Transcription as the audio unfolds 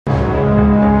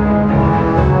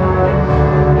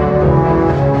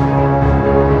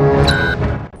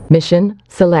Mission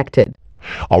selected.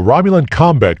 A Romulan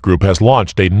combat group has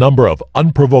launched a number of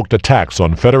unprovoked attacks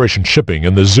on Federation shipping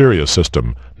in the Xeria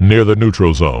system, near the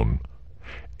neutral zone.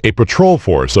 A patrol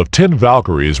force of 10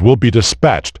 Valkyries will be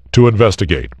dispatched to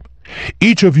investigate.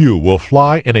 Each of you will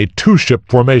fly in a 2-ship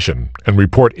formation and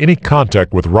report any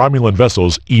contact with Romulan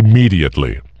vessels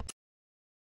immediately.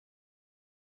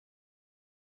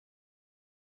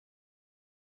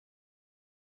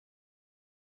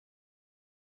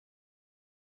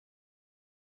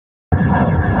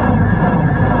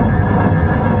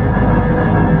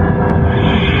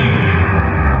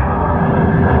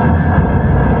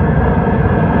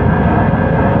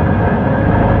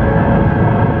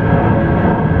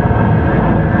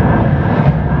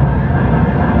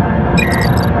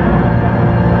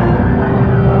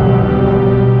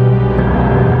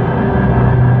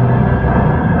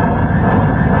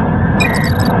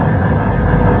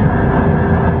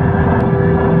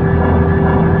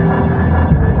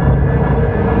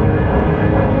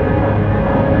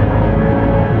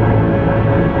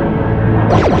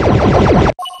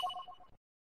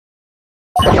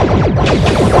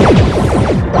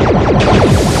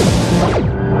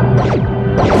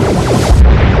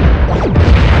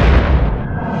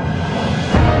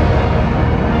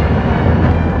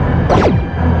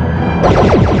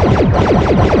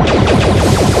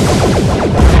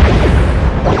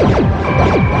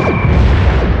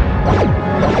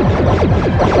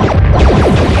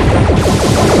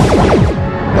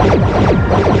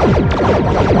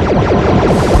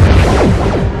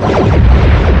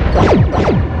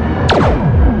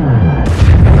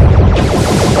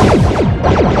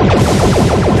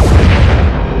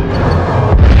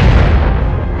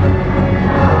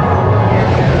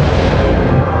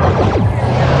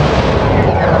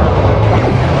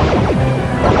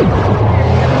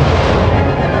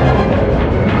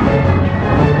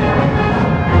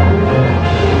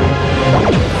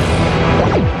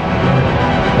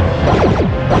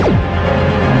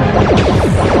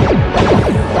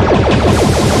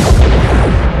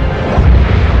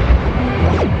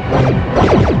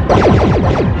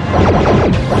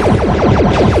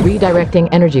 Redirecting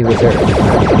energy reserve.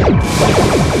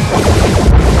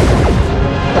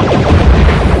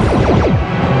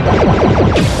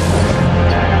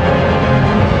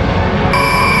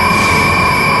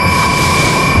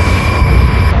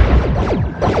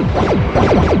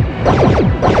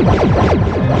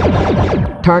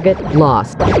 Target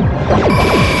lost.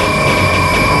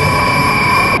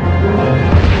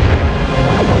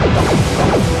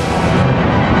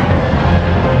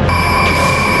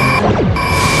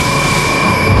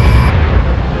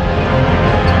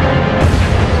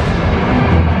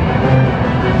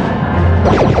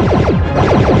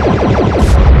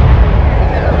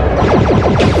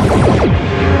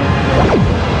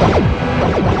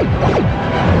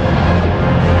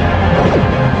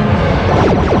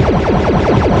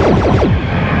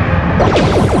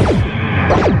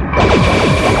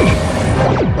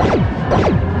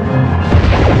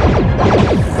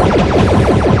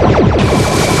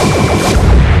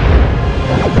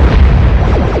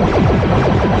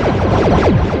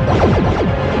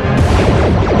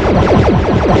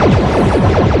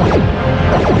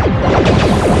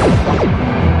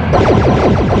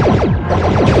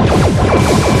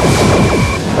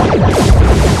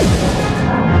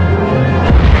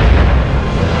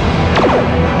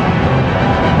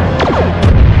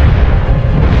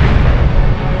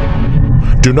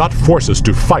 Do not force us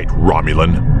to fight,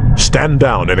 Romulan. Stand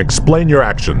down and explain your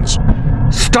actions.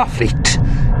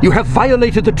 Starfleet, you have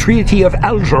violated the Treaty of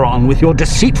Algeron with your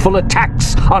deceitful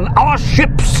attacks on our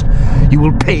ships. You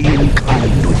will pay in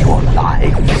kind with your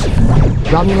lives.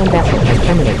 Romulan vessel has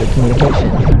terminated communication.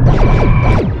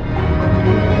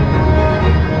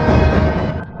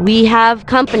 We have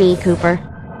company, Cooper.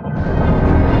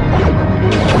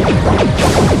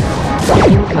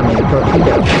 Incoming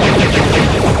torpedo.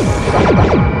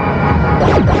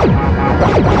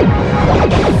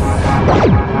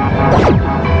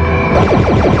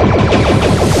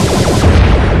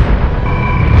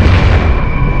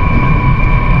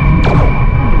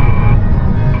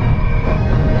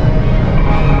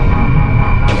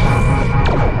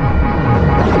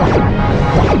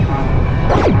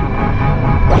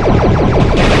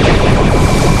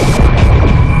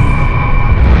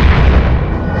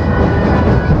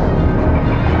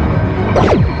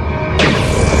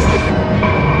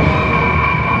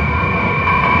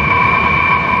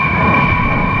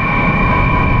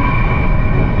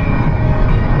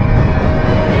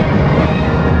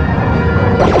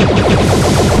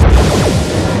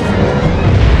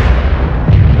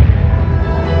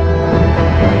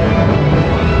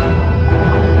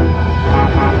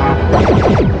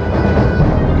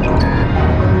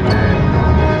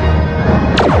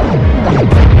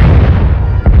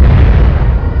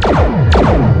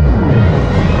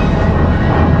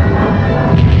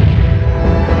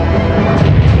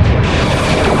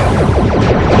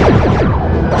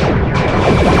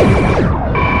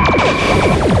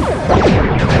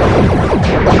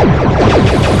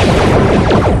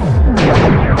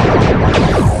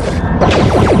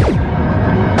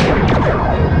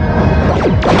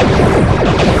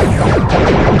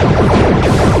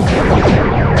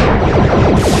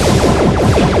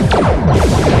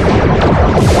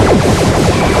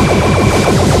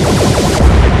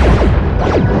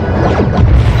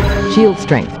 Shield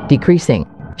strength decreasing.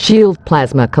 Shield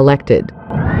plasma collected.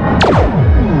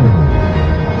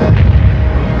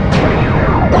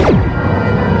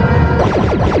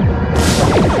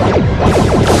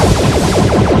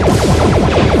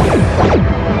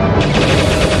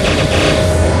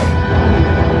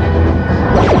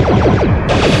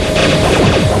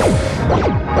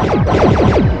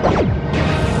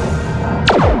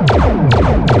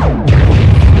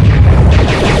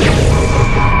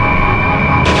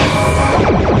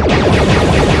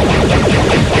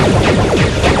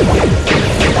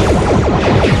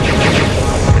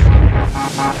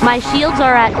 My shields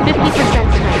are at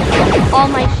 50% strength. All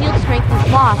my shield strength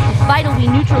is lost. It's vital we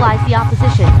neutralize the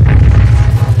opposition.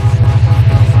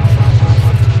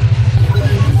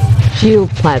 Shield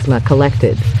plasma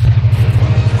collected.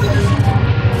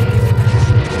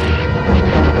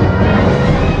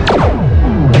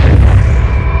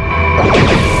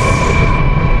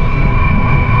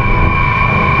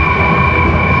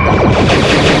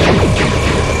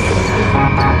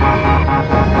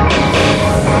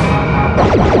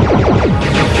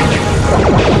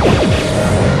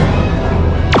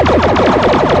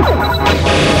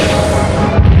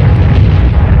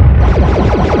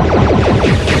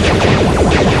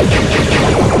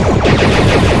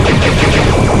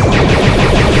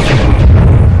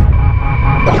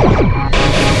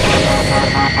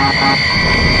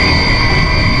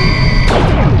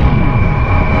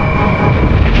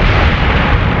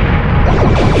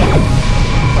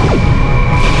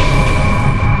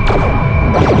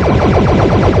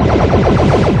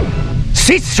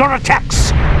 Cease your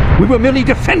attacks! We were merely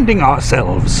defending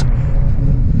ourselves.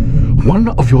 One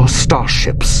of your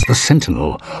starships, the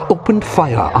Sentinel, opened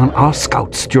fire on our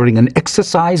scouts during an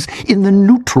exercise in the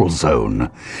neutral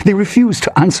zone. They refused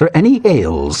to answer any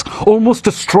hails, almost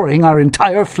destroying our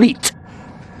entire fleet.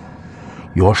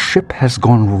 Your ship has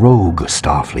gone rogue,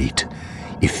 Starfleet.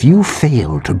 If you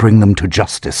fail to bring them to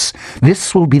justice,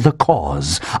 this will be the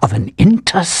cause of an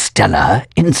interstellar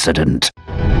incident.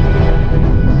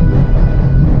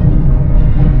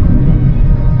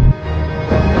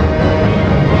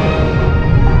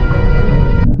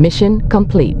 Mission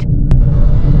complete.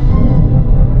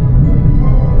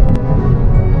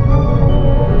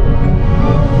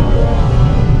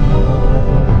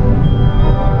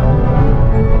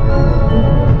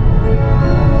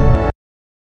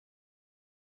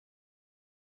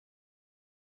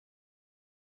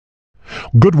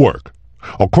 Good work.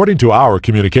 According to our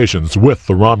communications with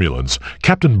the Romulans,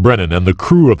 Captain Brennan and the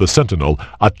crew of the Sentinel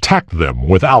attacked them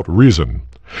without reason.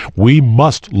 We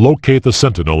must locate the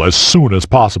Sentinel as soon as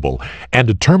possible and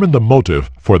determine the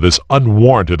motive for this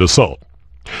unwarranted assault.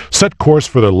 Set course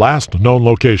for their last known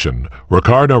location,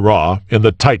 Rakarna Ra in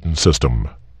the Titan system.